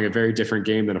who's playing a very different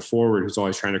game than a forward who's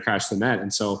always trying to crash the net.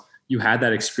 And so you had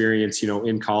that experience,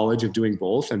 in college of doing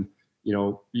both. And,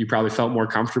 you probably felt more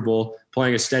comfortable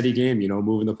playing a steady game,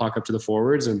 moving the puck up to the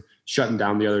forwards and shutting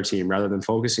down the other team rather than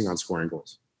focusing on scoring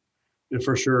goals. Yeah,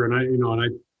 for sure.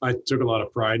 And I took a lot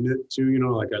of pride in it too.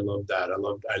 Like I love that.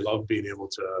 I love being able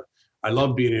to,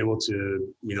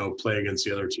 play against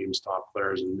the other team's top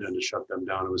players and to shut them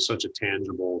down. It was such a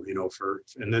tangible,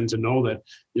 and then to know that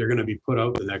you're going to be put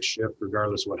out the next shift,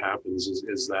 regardless of what happens,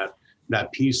 is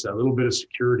that piece, that little bit of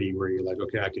security where you're like,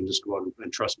 okay, I can just go out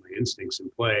and trust my instincts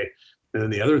and play. And then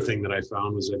the other thing that I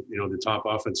found was that, the top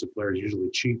offensive players usually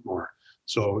cheat more.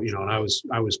 So, and I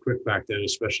was quick back then,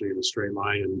 especially in a straight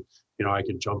line, and, I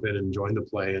could jump in and join the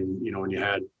play, and,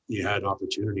 and you had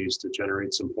opportunities to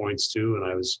generate some points too. And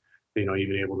I was,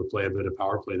 even able to play a bit of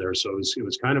power play there. So it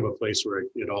was kind of a place where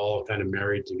it all kind of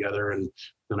married together. And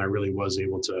then I really was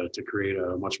able to create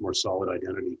a much more solid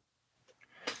identity.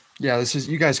 Yeah,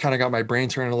 you guys kind of got my brain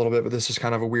turning a little bit, but this is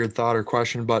kind of a weird thought or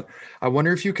question, but I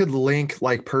wonder if you could link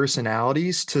like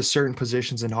personalities to certain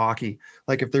positions in hockey.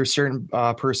 Like if there's certain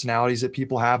personalities that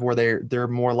people have where they're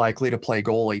more likely to play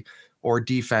goalie or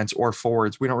defense or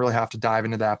forwards. We don't really have to dive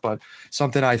into that, but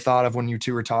something I thought of when you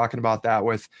two were talking about that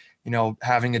with,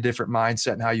 having a different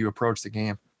mindset and how you approach the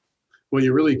game. Well,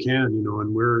 you really can,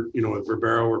 and we're, at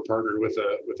Verbero, we're partnered with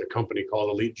a company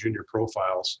called Elite Junior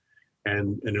Profiles.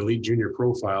 And Elite Junior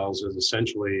Profiles is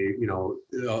essentially,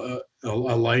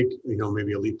 like,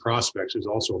 maybe Elite Prospects, who's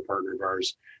also a partner of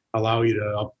ours, allow you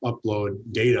to upload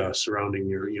data surrounding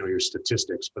your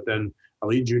statistics. But then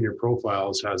Elite Junior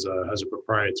Profiles has a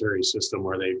proprietary system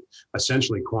where they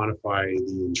essentially quantify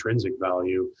the intrinsic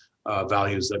values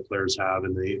that players have,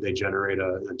 and they generate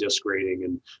a disc rating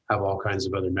and have all kinds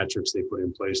of other metrics they put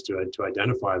in place to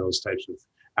identify those types of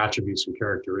attributes and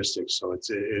characteristics. So it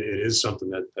is something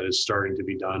that is starting to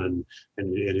be done,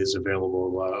 and it is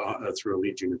available through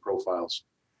Elite Junior Profiles.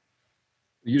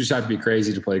 You just have to be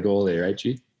crazy to play goalie, right,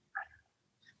 G?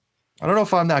 I don't know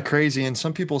if I'm that crazy, and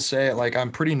some people say it like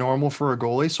I'm pretty normal for a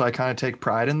goalie, so I kind of take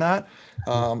pride in that.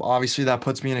 Obviously, that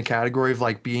puts me in a category of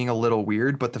like being a little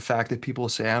weird, but the fact that people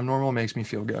say I'm normal makes me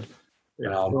feel good.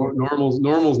 Yeah,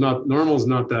 normal's not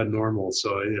that normal.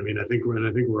 So I think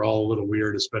we're all a little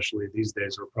weird, especially these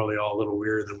days. We're probably all a little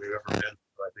weirder than we've ever been.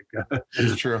 So I think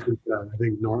it's true. I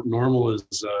think normal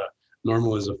is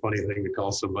a funny thing to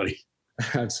call somebody.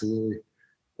 Absolutely.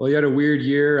 Well, you had a weird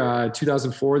year.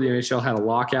 2004, the NHL had a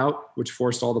lockout, which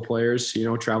forced all the players,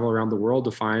 travel around the world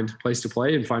to find a place to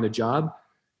play and find a job.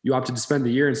 You opted to spend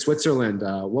the year in Switzerland.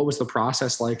 What was the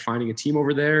process like finding a team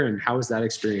over there, and how was that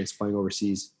experience playing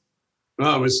overseas?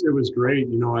 Oh, it was great.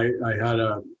 I had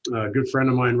a good friend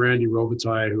of mine, Randy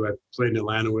Robitaille, who I played in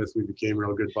Atlanta with. We became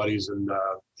real good buddies, and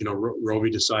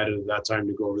Roby decided at that time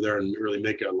to go over there and really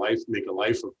make a life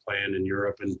of playing in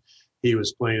Europe. And he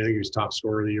was playing. I think he was top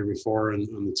scorer the year before on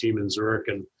the team in Zurich.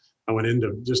 And I went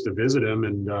in just to visit him,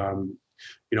 and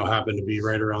happened to be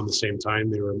right around the same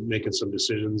time they were making some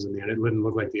decisions, and it didn't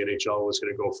look like the NHL was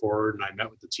going to go forward. And I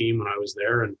met with the team when I was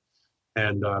there,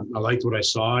 and I liked what I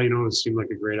saw. It seemed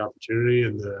like a great opportunity,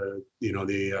 and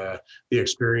the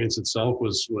experience itself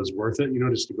was worth it.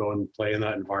 Just to go and play in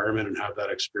that environment and have that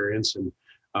experience. And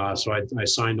so I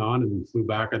signed on and flew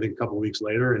back, I think, a couple of weeks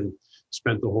later, and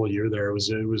spent the whole year there.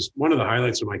 It was one of the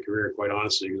highlights of my career, quite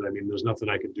honestly, because there's nothing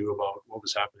I could do about what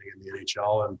was happening in the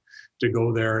NHL, and to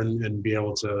go there and be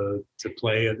able to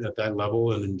play at that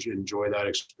level and enjoy that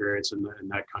experience in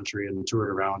that country and tour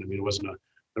it around. It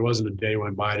there wasn't a day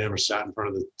went by I never sat in front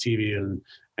of the TV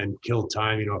and killed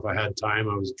time. You know, if I had time,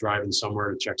 I was driving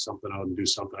somewhere to check something out and do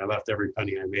something. I left every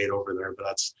penny I made over there,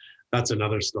 but that's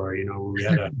another story. You know, we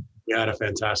had a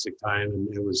fantastic time, and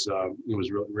it was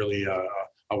really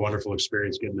a wonderful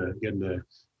experience getting to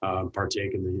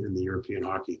partake in the European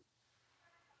hockey.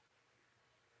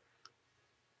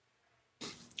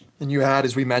 And you had,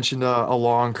 as we mentioned, a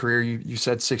long career. You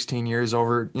said 16 years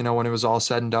over, you know, when it was all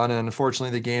said and done. And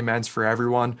unfortunately, the game ends for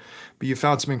everyone. But you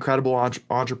found some incredible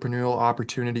entrepreneurial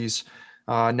opportunities.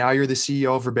 Now you're the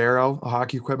CEO of Verbero, a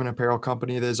hockey equipment apparel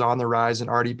company that is on the rise and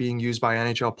already being used by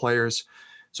NHL players.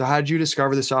 So how did you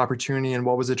discover this opportunity, and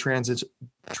what was the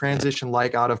transition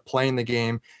like out of playing the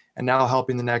game and now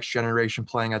helping the next generation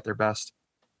playing at their best?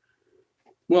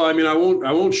 Well, I mean, I won't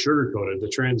sugarcoat it. The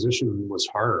transition was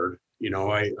hard. You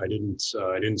know, I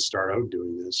didn't start out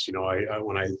doing this. You know,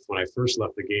 when I first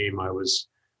left the game, I was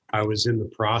in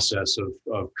the process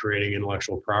of creating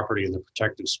intellectual property in the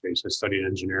protective space. I studied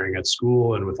engineering at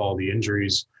school, and with all the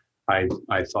injuries, I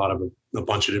thought of a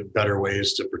bunch of better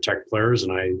ways to protect players,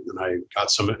 and I got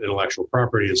some intellectual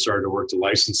property and started to work to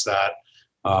license that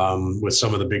with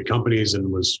some of the big companies, and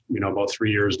was, you know, about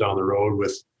 3 years down the road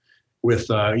with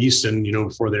Easton, you know,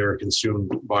 before they were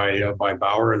consumed by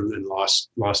Bauer and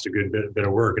lost a good bit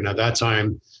of work. And at that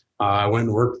time, I went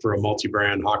and worked for a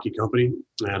multi-brand hockey company,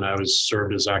 and I was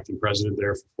served as acting president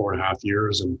there for 4.5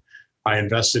 years. And I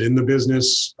invested in the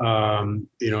business,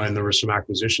 you know, and there were some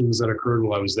acquisitions that occurred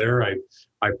while I was there.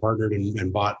 I partnered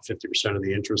and bought 50% of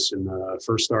the interest in the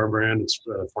First Star brand. It's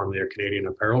formerly a Canadian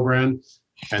apparel brand.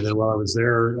 And then while I was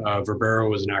there, Verbero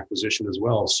was an acquisition as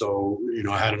well. So, you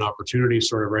know, I had an opportunity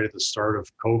sort of right at the start of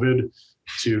COVID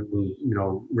to, you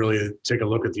know, really take a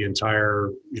look at the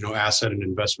entire, you know, asset and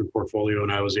investment portfolio.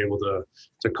 And I was able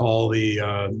to call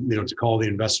the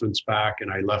investments back,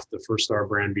 and I left the First Star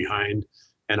brand behind,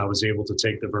 and I was able to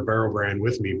take the Verbero brand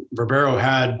with me. Verbero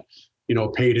had, you know,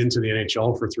 paid into the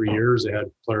NHL for 3 years. They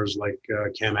had players like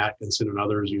Cam Atkinson and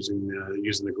others using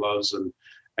the gloves, and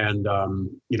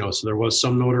you know, so there was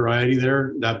some notoriety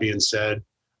there. That being said,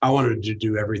 I wanted to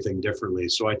do everything differently.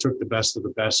 So I took the best of the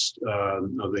best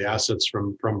of the assets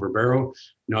from Verbero.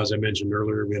 You know, as I mentioned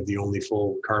earlier, we have the only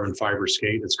full carbon fiber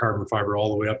skate. It's carbon fiber all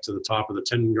the way up to the top of the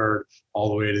tendon guard, all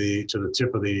the way to the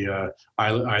tip of the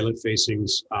eyelet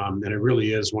facings. And it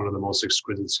really is one of the most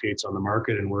exquisite skates on the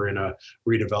market. And we're in a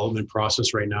redevelopment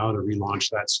process right now to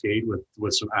relaunch that skate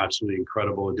with some absolutely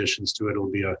incredible additions to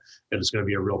it. It's going to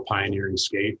be a real pioneering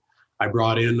skate. I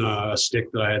brought in a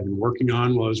stick that I had been working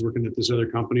on while I was working at this other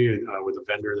company with a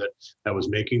vendor that was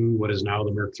making what is now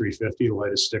the Merc 350, the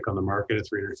lightest stick on the market at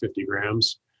 350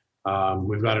 grams.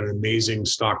 We've got an amazing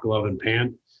stock glove and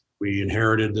pant. We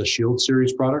inherited the Shield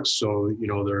Series products. So, you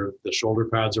know, the shoulder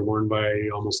pads are worn by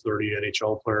almost 30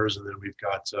 NHL players. And then we've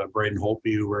got Braden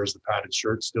Holtby, who wears the padded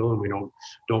shirt still, and we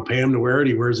don't pay him to wear it.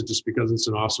 He wears it just because it's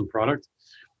an awesome product.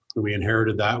 And we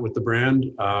inherited that with the brand.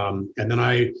 And then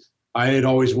I had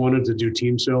always wanted to do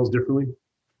team sales differently.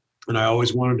 And I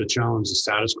always wanted to challenge the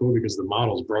status quo because the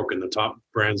model's broken. The top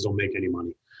brands don't make any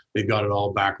money. They've got it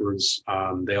all backwards.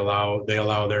 They allow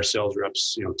their sales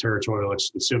reps, you know, territorial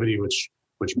exclusivity,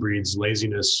 which breeds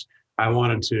laziness. I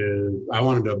wanted to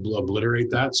obliterate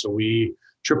that. So we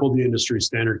tripled the industry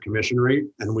standard commission rate,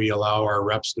 and we allow our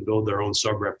reps to build their own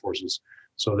sub-rep forces.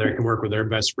 So they can work with their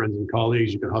best friends and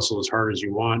colleagues. You can hustle as hard as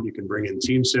you want. You can bring in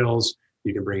team sales.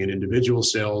 You can bring in individual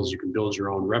sales. You can build your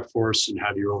own rep force and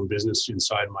have your own business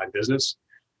inside my business.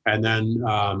 And then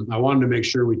I wanted to make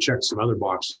sure we checked some other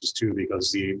boxes too,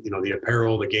 because the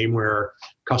apparel, the game wear,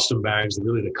 custom bags,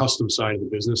 the custom side of the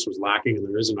business was lacking, and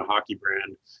there isn't a hockey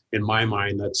brand in my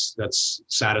mind that's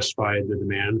satisfied the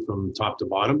demand from top to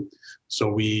bottom.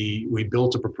 So we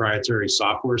built a proprietary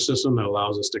software system that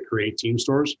allows us to create team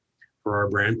stores for our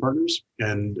brand partners,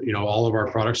 and you know, all of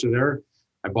our products are there.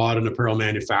 I bought an apparel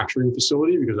manufacturing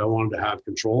facility because I wanted to have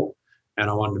control, and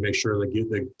I wanted to make sure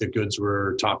the goods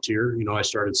were top tier. You know, I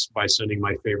started by sending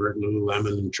my favorite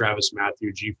Lululemon, Travis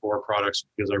Matthew G4 products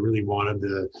because I really wanted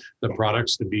the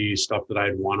products to be stuff that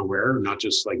I'd want to wear, not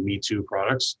just like Me Too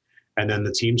products. And then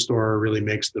the team store really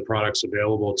makes the products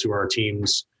available to our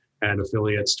teams and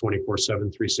affiliates 24/7,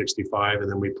 365.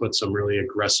 And then we put some really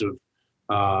aggressive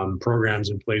programs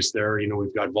in place there. You know,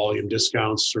 we've got volume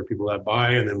discounts for people that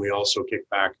buy, and then we also kick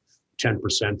back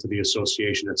 10% to the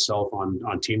association itself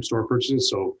on team store purchases.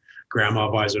 So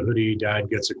grandma buys a hoodie, dad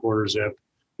gets a quarter zip,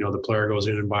 you know, the player goes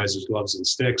in and buys his gloves and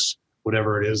sticks,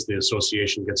 whatever it is, the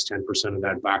association gets 10% of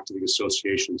that back to the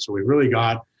association. So we really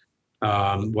got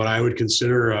what I would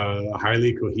consider a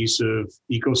highly cohesive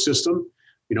ecosystem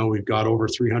We've got over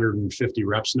 350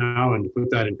 reps now, and to put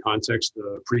that in context,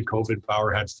 pre-COVID,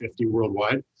 Bauer had 50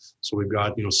 worldwide. So we've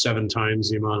got 7 times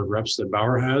the amount of reps that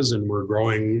Bauer has, and we're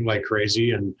growing like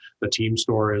crazy. And the team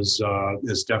store is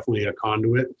definitely a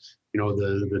conduit.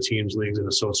 The teams, leagues, and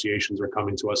associations are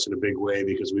coming to us in a big way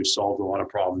because we've solved a lot of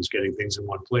problems getting things in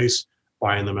one place,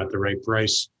 buying them at the right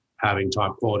price, having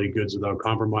top quality goods without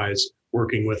compromise,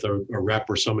 working with a rep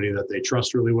or somebody that they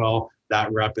trust really well.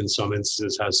 That rep in some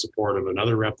instances has support of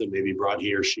another rep that maybe brought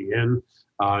he or she in.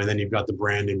 And then you've got the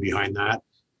branding behind that,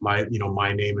 my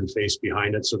name and face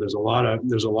behind it. So there's a lot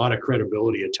of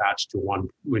credibility attached to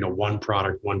one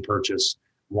product, one purchase,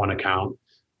 one account.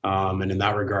 And in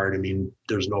that regard,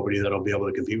 there's nobody that'll be able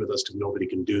to compete with us because nobody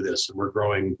can do this. And we're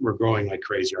growing like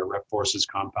crazy. Our rep force is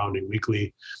compounding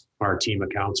weekly. Our team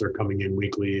accounts are coming in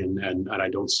weekly, and I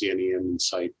don't see any end in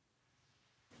sight.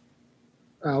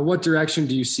 What direction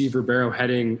do you see Verbero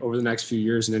heading over the next few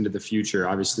years and into the future?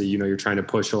 Obviously, you're trying to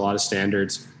push a lot of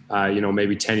standards,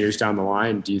 maybe 10 years down the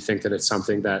line. Do you think that it's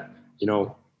something that,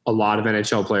 a lot of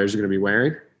NHL players are going to be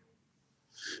wearing?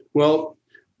 Well,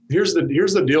 here's the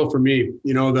deal for me.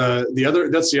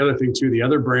 That's the other thing too. The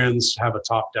other brands have a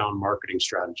top-down marketing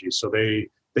strategy. So they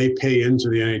pay into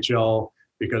the NHL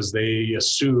because they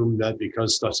assume that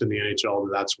because stuff's in the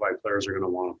NHL, that's why players are going to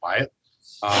want to buy it.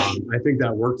 I think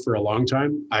that worked for a long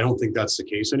time. I don't think that's the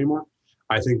case anymore.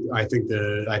 I think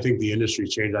the industry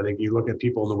changed. I think you look at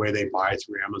people and the way they buy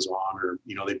through Amazon or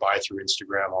they buy through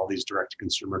Instagram, all these direct to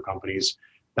consumer companies.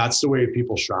 That's the way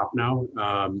people shop now,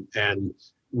 and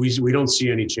we don't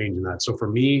see any change in that. So for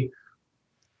me,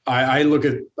 I look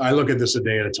at this a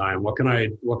day at a time. What can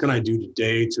I do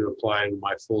today to apply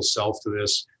my full self to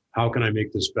this? How can I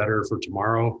make this better for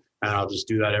tomorrow? And I'll just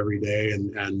do that every day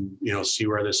and see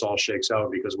where this all shakes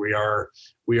out, because we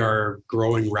are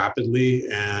growing rapidly,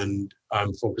 and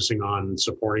I'm focusing on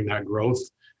supporting that growth.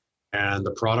 And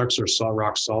the products are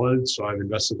rock solid. So I've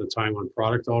invested the time on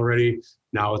product already.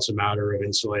 Now it's a matter of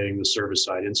insulating the service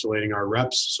side, insulating our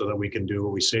reps so that we can do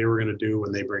what we say we're going to do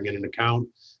when they bring in an account.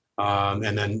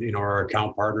 And then, our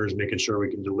account partners, making sure we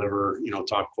can deliver,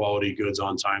 top quality goods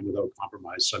on time without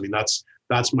compromise. So,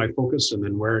 that's my focus. And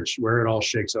then where it all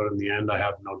shakes out in the end, I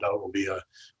have no doubt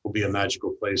will be a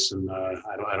magical place. And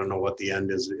I don't know what the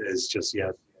end is just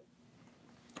yet.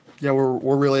 Yeah,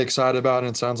 we're really excited about it.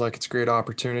 It sounds like it's a great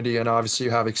opportunity, and obviously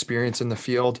you have experience in the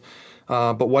field.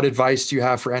 But what advice do you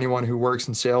have for anyone who works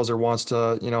in sales or wants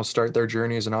to, start their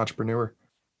journey as an entrepreneur?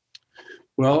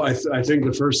 Well, I think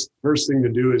the first thing to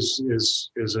do is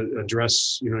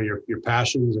address your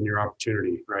passions and your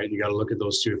opportunity, right? You got to look at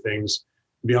those two things.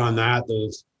 Beyond that,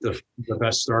 the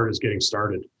best start is getting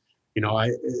started.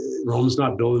 Rome's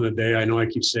not built in a day. I know I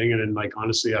keep saying it, and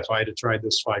honestly, if I had tried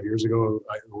this 5 years ago,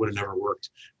 it would have never worked.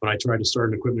 When I tried to start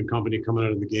an equipment company coming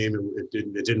out of the game, it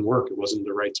didn't work. It wasn't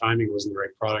the right timing. It wasn't the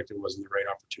right product. It wasn't the right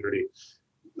opportunity.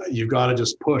 You've got to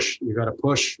just push. You've got to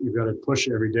push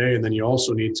every day, and then you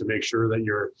also need to make sure that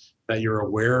you're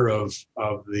aware of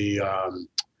the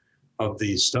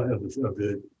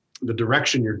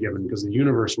direction you're given, because the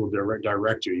universe will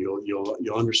direct you.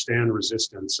 You'll understand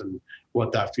resistance and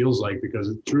what that feels like,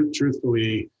 because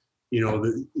truthfully,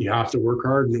 you have to work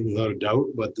hard, without a doubt,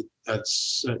 but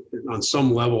that's on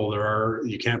some level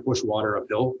you can't push water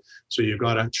uphill. So you've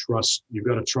got to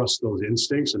trust those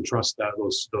instincts and trust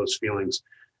those feelings.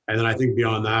 And then I think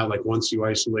beyond that, once you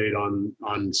isolate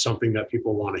on something that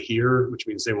people want to hear, which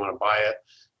means they want to buy it,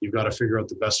 you've got to figure out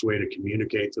the best way to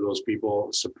communicate to those people,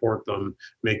 support them,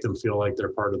 make them feel like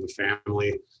they're part of the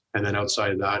family. And then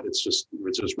outside of that, it's just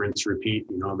rinse, repeat.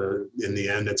 In the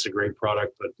end, it's a great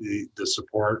product, but the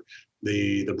support,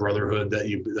 the brotherhood that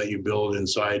you build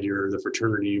inside the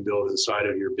fraternity you build inside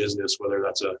of your business, whether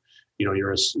that's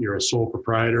you're a sole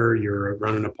proprietor, you're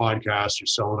running a podcast, you're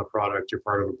selling a product, you're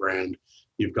part of a brand.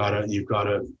 You've got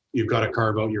to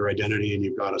carve out your identity, and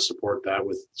you've got to support that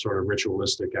with sort of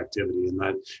ritualistic activity,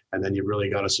 and then you've really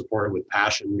got to support it with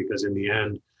passion, because in the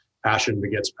end, passion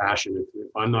begets passion. If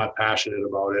I'm not passionate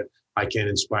about it, I can't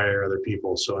inspire other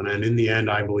people. So, and then in the end,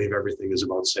 I believe everything is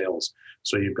about sales.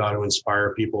 So you've got to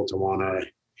inspire people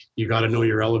you got to know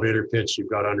your elevator pitch. You've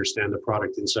got to understand the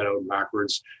product inside out and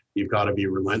backwards. You've got to be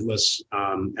relentless.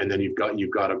 And then you've got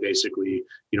to basically,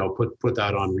 put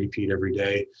that on repeat every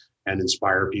day and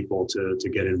inspire people to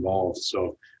get involved.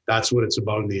 So that's what it's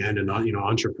about in the end. And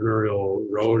entrepreneurial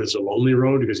road is a lonely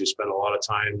road, because you spend a lot of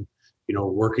time,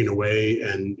 working away,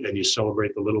 and you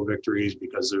celebrate the little victories,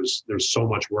 because there's so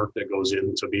much work that goes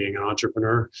into being an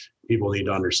entrepreneur. People need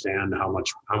to understand how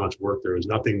much work there is.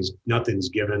 Nothing's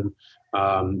given,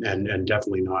 and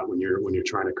definitely not when you're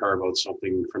trying to carve out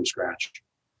something from scratch.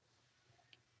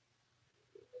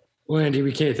 Well, Andy,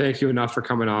 we can't thank you enough for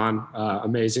coming on.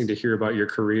 Amazing to hear about your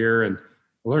career, and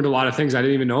I learned a lot of things I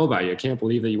didn't even know about you. I can't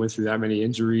believe that you went through that many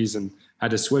injuries and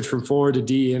had to switch from forward to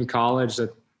D in college.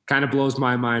 That kind of blows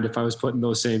my mind if I was put in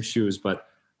those same shoes. But,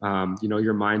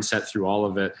 your mindset through all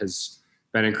of it has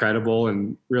been incredible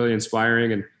and really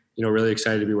inspiring, and, really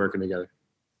excited to be working together.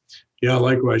 Yeah,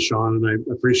 likewise, Sean. And I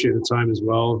appreciate the time as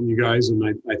well, you guys. And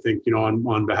I think,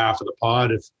 on behalf of the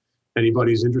pod, if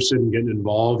anybody's interested in getting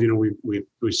involved, we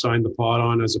signed the pod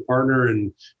on as a partner,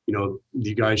 and,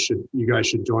 you guys should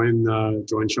join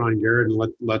Sean and Garrett and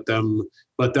let them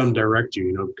direct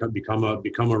you, become a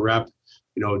rep,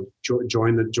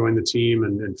 join the team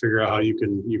and figure out how you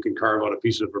can carve out a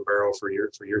piece of Verbero for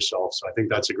yourself. So I think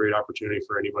that's a great opportunity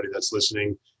for anybody that's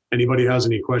listening. Anybody has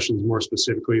any questions more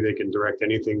specifically, they can direct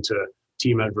anything to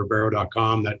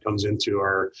team@verbero.com. That comes into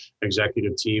our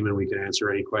executive team, and we can answer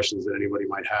any questions that anybody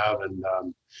might have. And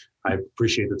I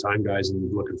appreciate the time, guys,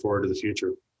 and looking forward to the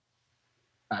future.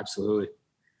 Absolutely.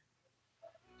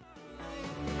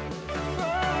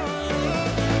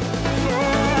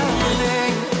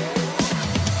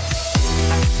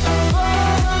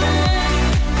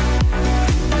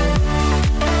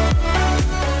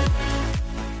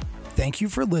 Thank you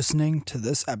for listening to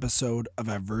this episode of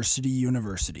Adversity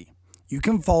University. You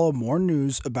can follow more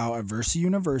news about Adversity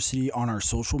University on our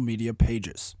social media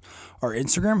pages. Our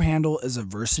Instagram handle is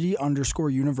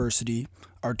adversity_university.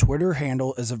 Our Twitter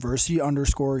handle is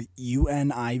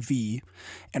adversity_UNIV.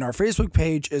 And our Facebook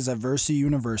page is Adversity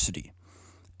University.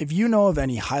 If you know of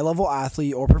any high-level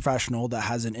athlete or professional that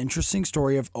has an interesting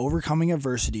story of overcoming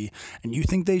adversity and you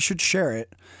think they should share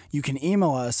it, you can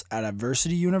email us at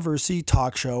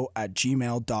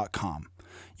adversityuniversitytalkshow@gmail.com.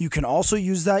 You can also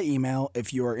use that email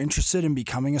if you are interested in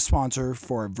becoming a sponsor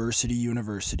for Adversity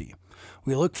University.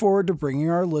 We look forward to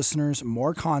bringing our listeners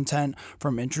more content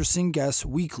from interesting guests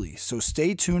weekly, so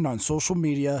stay tuned on social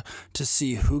media to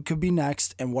see who could be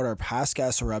next and what our past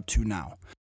guests are up to now.